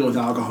dealing with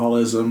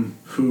alcoholism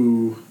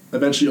who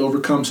eventually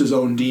overcomes his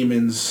own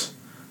demons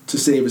to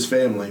save his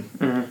family,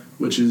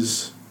 which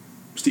is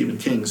Stephen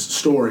King's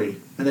story.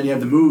 And then you have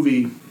the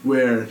movie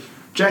where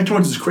Jack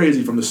Torrance is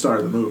crazy from the start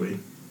of the movie.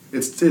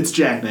 It's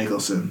Jack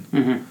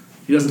Nicholson.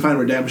 He doesn't find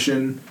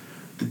redemption.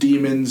 The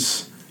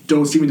demons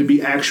don't seem to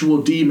be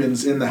actual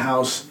demons in the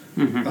house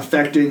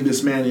affecting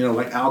this man,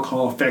 like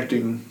alcohol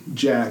affecting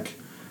Jack.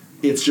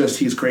 It's just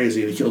he's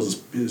crazy and he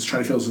he's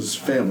trying to kill his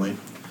family.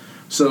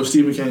 So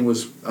Stephen King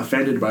was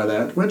offended by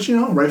that, which,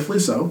 rightfully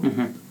so.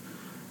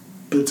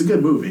 But it's a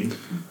good movie.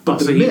 But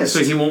The Mist...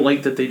 So he won't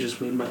like that they just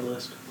made my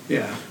list.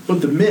 Yeah.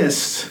 But The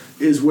Mist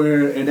is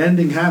where an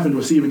ending happened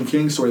with Stephen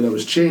King's story that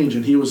was changed,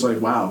 and he was like,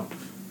 wow,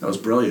 that was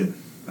brilliant.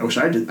 I wish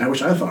I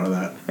thought of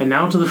that. And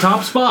now to the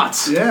top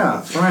spots.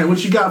 Yeah. All right,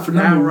 what you got for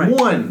number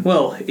one?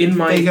 Well, in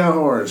my Fake Out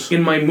Horrors.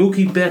 In my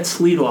Mookie Betts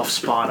leadoff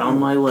spot on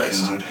my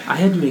list. God. I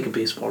had to make a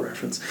baseball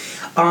reference.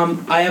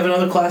 I have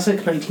another classic,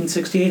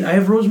 1968. I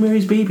have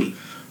Rosemary's Baby.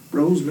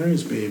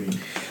 Rosemary's Baby.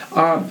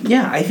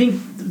 Yeah, I think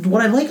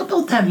what I like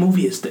about that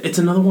movie is it's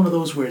another one of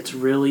those where it's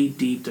really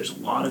deep. There's a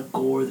lot of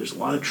gore. There's a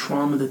lot of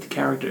trauma that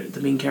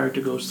the main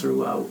character goes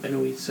through. I know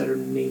we said her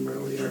name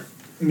earlier.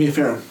 Mia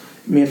Farrow.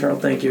 Mia Farrow,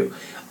 thank you.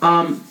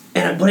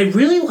 And what I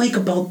really like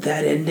about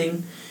that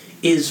ending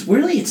is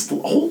really it's the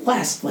whole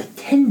last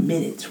 10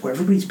 minutes where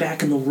everybody's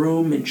back in the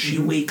room and she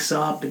wakes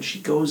up and she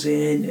goes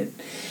in and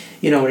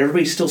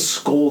everybody's still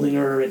scolding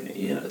her and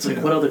it's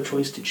like what other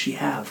choice did she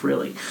have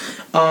really?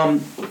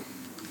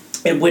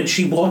 And when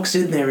she walks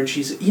in there and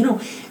she's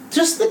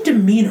just the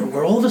demeanor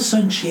where all of a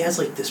sudden she has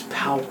this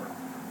power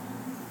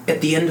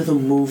at the end of the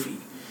movie.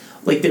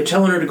 Like they're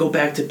telling her to go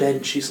back to bed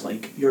and she's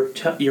like,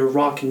 you're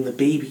rocking the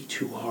baby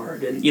too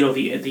hard, and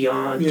the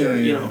aunt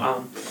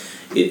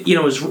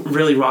is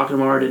really rocking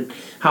him hard, and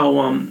how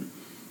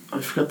I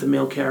forgot the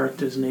male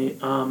character's name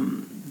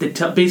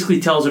that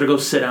basically tells her to go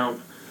sit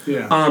down.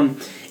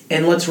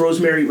 And lets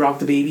Rosemary rock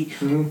the baby.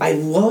 I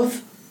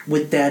love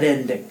with that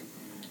ending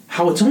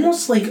how it's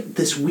almost like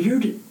this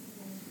weird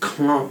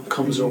calm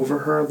comes over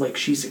her, like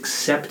she's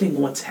accepting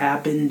what's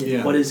happened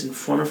and what is in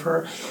front of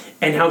her,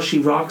 and how she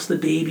rocks the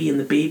baby, and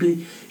the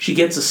baby, she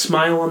gets a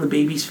smile on the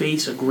baby's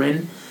face, a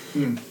grin,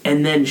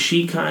 and then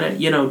she kind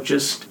of,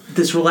 just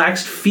this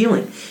relaxed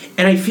feeling.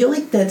 And I feel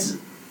like that's,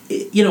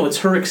 it's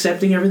her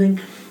accepting everything,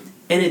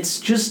 and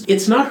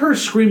it's not her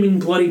screaming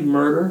bloody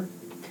murder.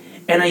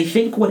 And I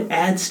think what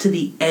adds to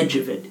the edge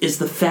of it is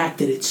the fact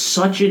that it's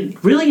such I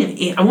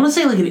want to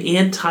say an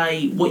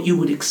anti what you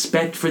would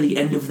expect for the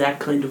end of that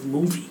kind of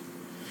movie.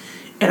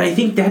 And I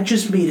think that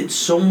just made it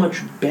so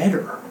much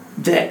better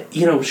that,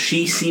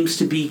 she seems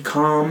to be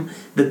calm,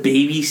 the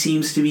baby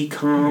seems to be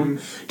calm,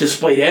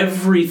 despite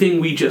everything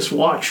we just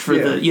watched for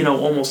the,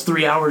 almost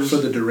 3 hours. For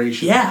the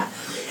duration. Yeah.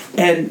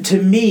 And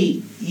to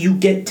me, you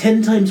get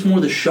 10 times more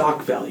the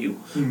shock value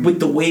with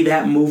the way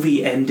that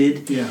movie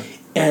ended. Yeah.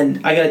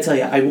 And I gotta tell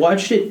you, I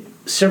watched it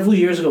several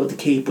years ago at the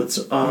Cape with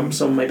some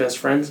of my best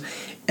friends,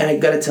 and I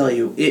gotta tell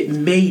you, it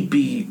may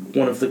be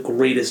one of the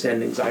greatest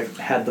endings I've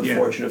had the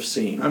fortune of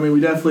seeing. I mean, we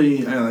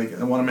definitely,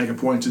 I want to make a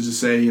point to just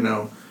say,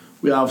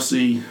 we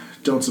obviously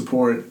don't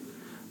support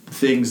the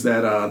things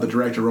that the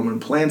director Roman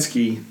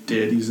Polanski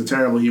did. He's a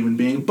terrible human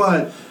being,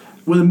 but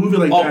with a movie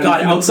like that... Oh,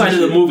 God, outside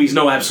of the movies,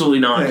 no, absolutely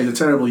not. Yeah, he's a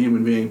terrible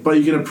human being. But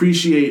you can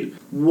appreciate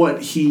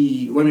what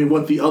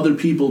the other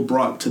people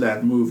brought to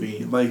that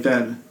movie. Like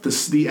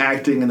the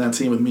acting in that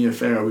scene with Mia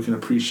Farrow, we can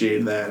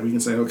appreciate that. We can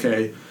say,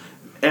 okay,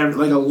 and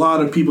a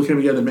lot of people came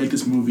together to make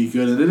this movie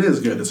good, and it is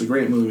good. It's a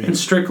great movie. And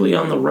strictly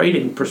on the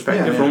writing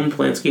perspective, Roman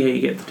Polanski, hey,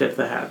 you get the tip of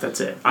the hat. That's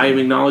it. I am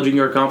acknowledging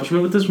your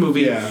accomplishment with this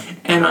movie,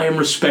 and I am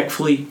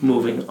respectfully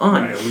moving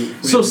on. Right,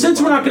 so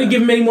since we're not going to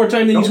give him any more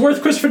time than he's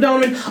worth, Christopher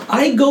Dellerman,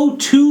 I go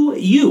to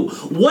you.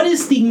 What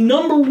is the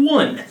number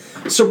one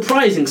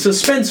surprising,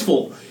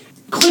 suspenseful,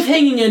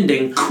 cliffhanging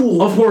ending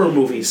of horror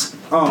movies?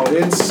 Oh,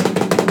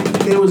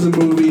 it was a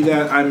movie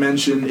that I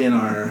mentioned in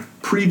our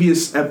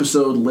previous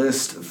episode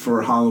list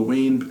for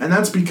Halloween, and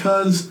that's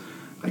because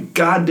I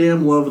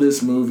goddamn love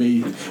this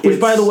movie. Which,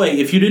 by the way,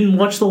 if you didn't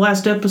watch the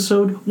last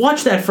episode,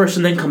 watch that first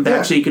and then come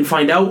back so you can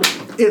find out.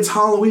 It's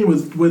Halloween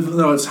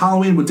it's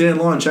Halloween with Dan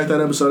Lawn. Check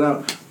that episode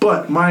out.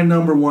 But my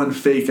number one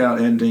fake out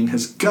ending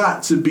has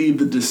got to be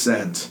The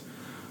Descent.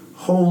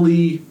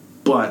 Holy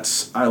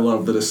butts, I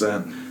love The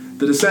Descent.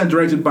 The Descent,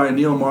 directed by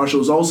Neil Marshall,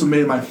 was also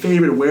made my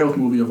favorite werewolf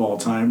movie of all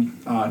time,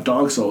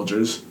 Dog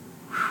Soldiers.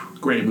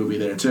 Great movie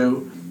there,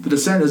 too. The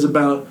Descent is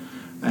about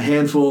a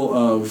handful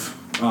of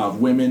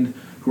women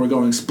who are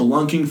going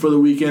spelunking for the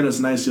weekend. It's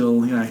a nice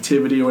little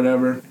activity or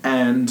whatever.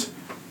 And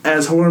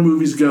as horror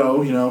movies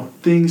go,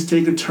 things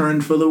take a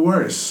turn for the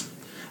worse.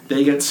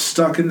 They get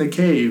stuck in the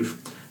cave.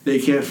 They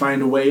can't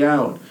find a way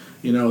out.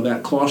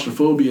 That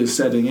claustrophobia is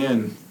setting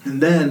in.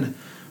 And then,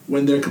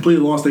 when they're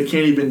completely lost, they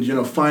can't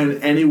even,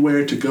 find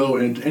anywhere to go,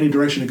 in any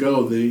direction to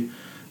go.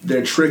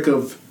 Their trick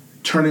of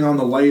turning on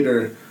the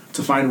lighter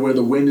to find where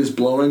the wind is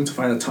blowing, to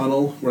find a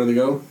tunnel where they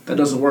go, that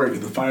doesn't work.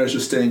 The fire's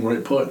just staying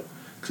right put,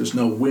 because there's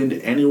no wind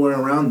anywhere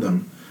around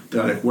them.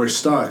 They're like, we're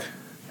stuck.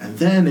 And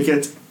then it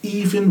gets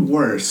even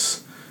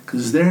worse,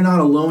 because they're not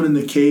alone in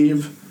the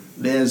cave.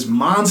 There's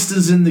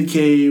monsters in the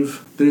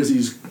cave. There's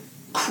these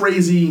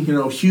crazy,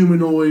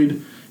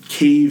 humanoid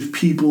cave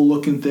people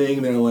looking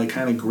thing. They're like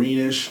kind of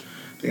greenish.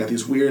 They got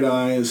these weird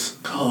eyes.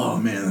 Oh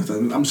man,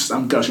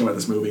 I'm gushing about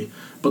this movie.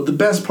 But the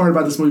best part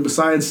about this movie,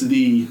 besides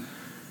the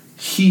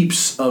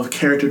heaps of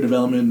character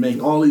development,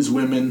 making all these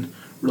women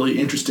really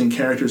interesting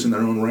characters in their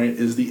own right,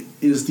 is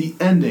the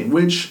ending,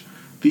 which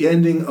the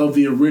ending of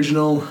the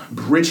original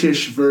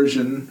British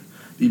version,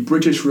 the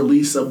British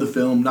release of the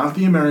film, not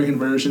the American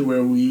version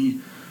where we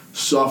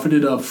softened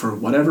it up for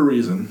whatever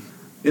reason.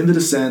 In The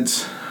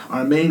Descent,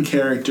 our main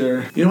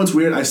character, you know what's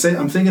weird?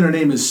 I'm thinking her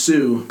name is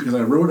Sue because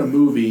I wrote a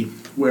movie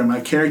where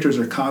my characters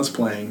are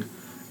cosplaying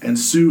and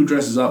Sue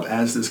dresses up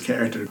as this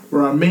character.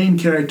 Where our main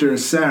character,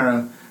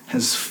 Sarah,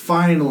 has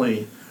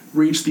finally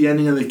reached the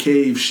ending of the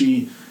cave.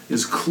 She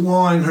is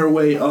clawing her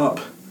way up.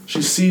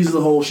 She sees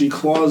the hole, she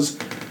claws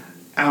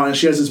out, and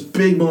she has this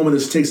big moment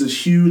that takes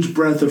this huge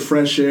breath of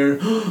fresh air.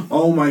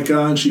 Oh my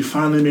god, she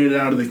finally made it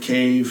out of the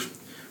cave.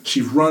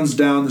 She runs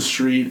down the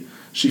street.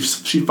 She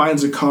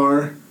finds a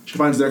car. She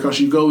finds their car.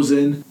 She goes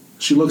in.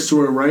 She looks to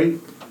her right,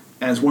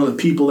 and it's one of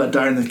the people that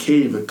died in the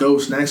cave, a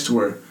ghost next to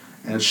her.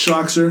 And it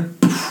shocks her.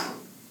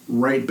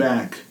 Right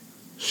back.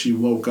 She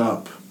woke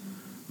up.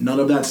 None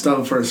of that stuff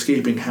of her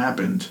escaping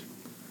happened.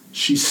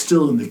 She's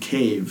still in the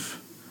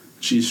cave.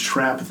 She's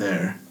trapped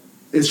there.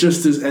 It's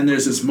just this, and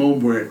there's this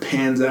moment where it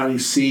pans out. You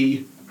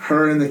see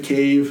her in the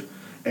cave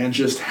and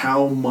just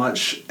how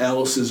much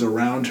else is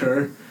around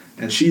her.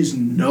 And she's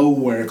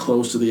nowhere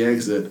close to the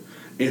exit.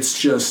 It's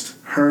just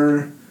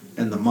her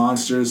and the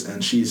monsters,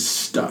 and she's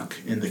stuck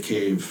in the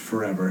cave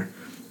forever.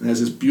 And there's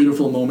this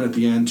beautiful moment at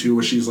the end, too,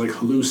 where she's like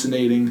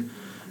hallucinating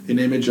an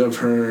image of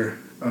her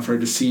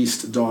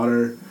deceased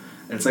daughter.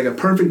 And it's like a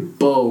perfect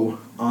bow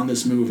on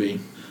this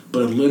movie.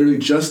 But it literally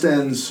just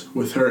ends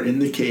with her in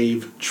the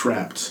cave,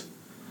 trapped.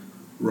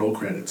 Roll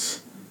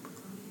credits.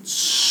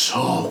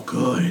 So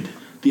good.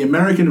 The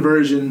American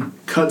version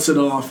cuts it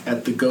off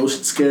at the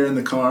ghost scare in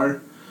the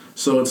car.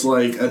 So it's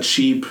like a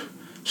cheap,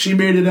 she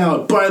made it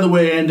out, by the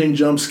way, ending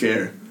jump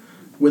scare.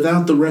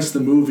 Without the rest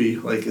of the movie,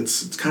 like,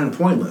 it's kind of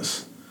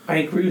pointless. I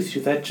agree with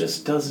you. That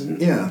just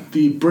doesn't... Yeah,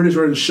 the British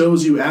version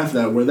shows you after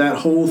that, where that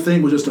whole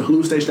thing was just a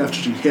hallucination after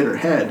she hit her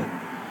head.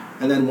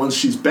 And then once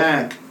she's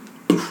back,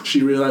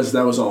 she realizes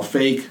that was all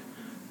fake.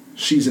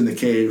 She's in the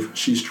cave.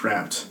 She's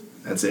trapped.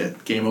 That's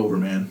it. Game over,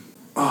 man.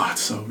 Oh,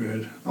 it's so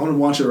good. I want to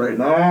watch it right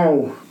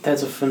now.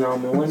 That's a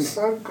phenomenal one. It's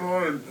so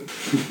good.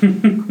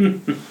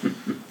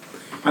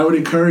 I would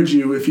encourage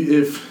you, if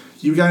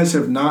you guys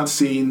have not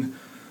seen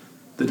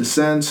The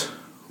Descent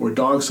or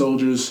Dog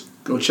Soldiers,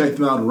 go check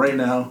them out right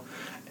now.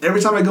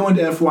 Every time I go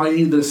into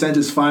FYE, The Descent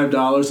is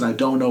 $5, and I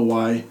don't know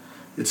why.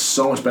 It's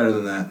so much better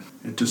than that.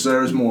 It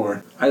deserves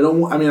more.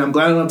 I'm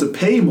glad I don't have to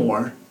pay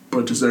more, but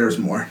it deserves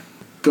more.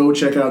 Go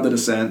check out The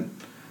Descent.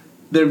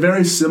 They're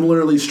very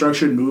similarly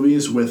structured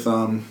movies with,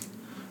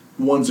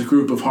 one's a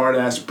group of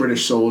hard-ass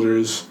British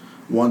soldiers,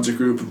 one's a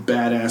group of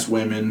badass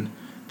women.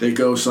 They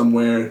go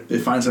somewhere, they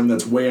find something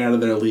that's way out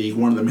of their league.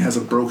 One of them has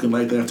a broken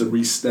leg they have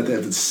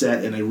to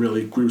set in a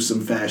really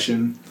gruesome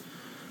fashion.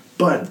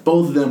 But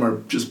both of them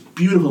are just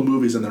beautiful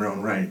movies in their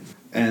own right.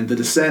 And The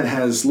Descent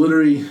has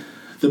literally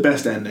the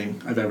best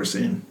ending I've ever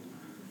seen.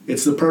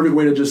 It's the perfect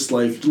way to just,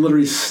 like,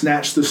 literally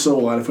snatch the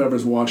soul out of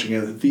whoever's watching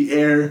it. The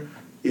air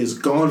is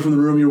gone from the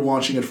room you're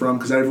watching it from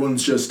because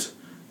everyone's just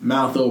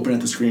mouth open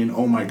at the screen.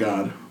 Oh my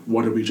god,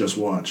 what did we just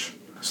watch?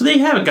 So there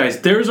you have it,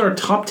 guys. There's our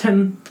top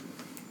 10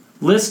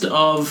 list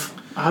of...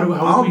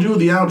 I'll do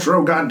the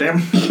outro,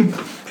 goddamn.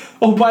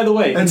 Oh, by the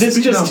way, and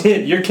this just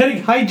hit. You're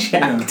getting hijacked.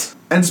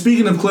 Yeah. And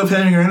speaking of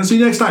cliffhanger, I'll see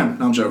you next time.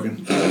 No, I'm joking.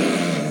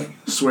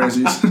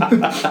 Swearsies.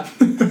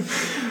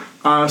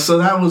 So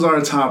that was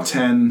our top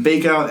 10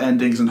 fake-out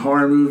endings in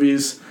horror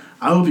movies.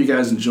 I hope you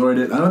guys enjoyed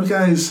it. I hope you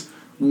guys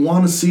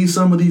want to see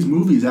some of these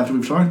movies after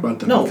we've talked about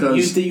them. No,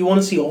 you want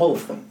to see all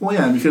of them. Well,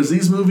 yeah, because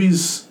these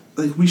movies,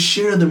 like, we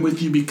share them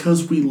with you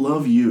because we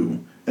love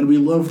you, and we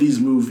love these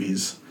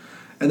movies.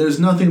 And there's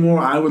nothing more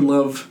I would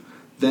love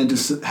than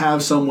to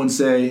have someone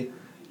say,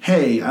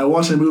 hey, I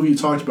watched a movie you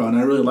talked about, and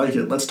I really like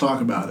it. Let's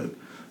talk about it.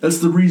 That's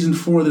the reason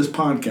for this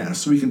podcast,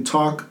 so we can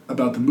talk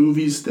about the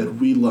movies that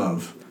we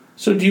love.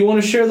 So do you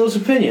want to share those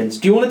opinions?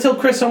 Do you want to tell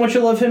Chris how much you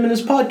love him and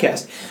his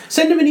podcast?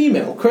 Send him an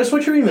email. Chris,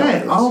 what's your email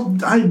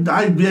address? I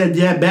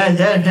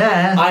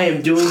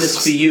am doing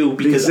this for you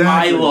because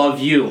I love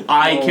you.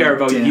 I care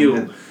about you.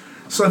 Man.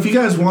 So if you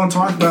guys want to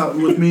talk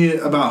with me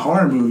about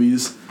horror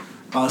movies,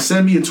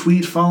 send me a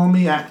tweet, follow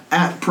me at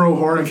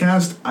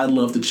ProHorrorCast. I'd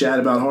love to chat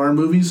about horror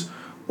movies.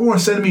 Or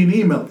send me an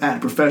email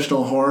at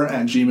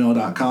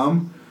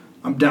professionalhorror@gmail.com.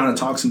 I'm down to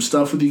talk some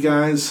stuff with you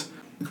guys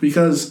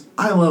because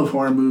I love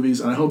horror movies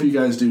and I hope you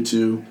guys do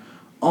too.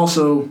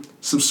 Also,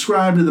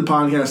 subscribe to the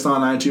podcast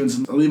on iTunes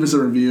and leave us a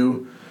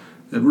review.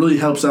 It really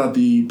helps out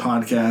the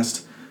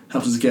podcast,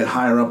 helps us get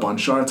higher up on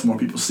charts. More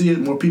people see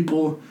it, more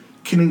people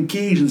can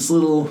engage in this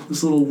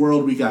little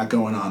world we got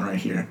going on right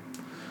here.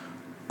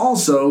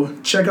 Also,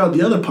 check out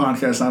the other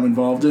podcast I'm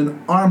involved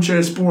in,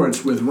 Armchair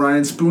Sports with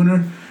Ryan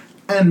Spooner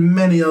and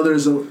many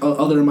others,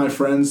 other of my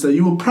friends that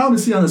you will probably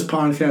see on this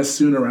podcast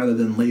sooner rather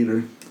than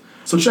later.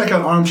 So check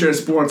out Armchair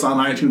Sports on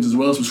iTunes as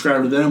well.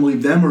 Subscribe to them,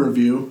 leave them a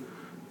review.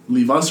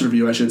 Leave us a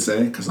review, I should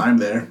say, because I'm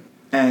there.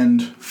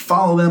 And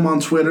follow them on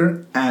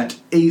Twitter at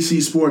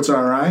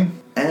ACSportsRI.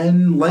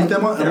 And like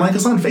them and like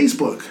us on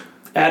Facebook.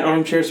 At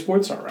Armchair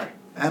Sports RI.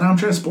 At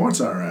Armchair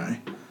Sports RI.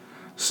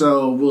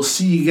 So we'll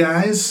see you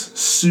guys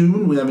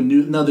soon. We have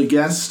another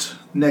guest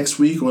next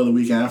week or the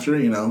week after,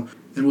 And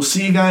we'll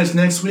see you guys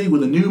next week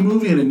with a new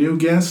movie and a new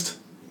guest.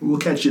 We'll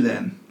catch you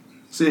then.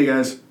 See you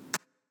guys.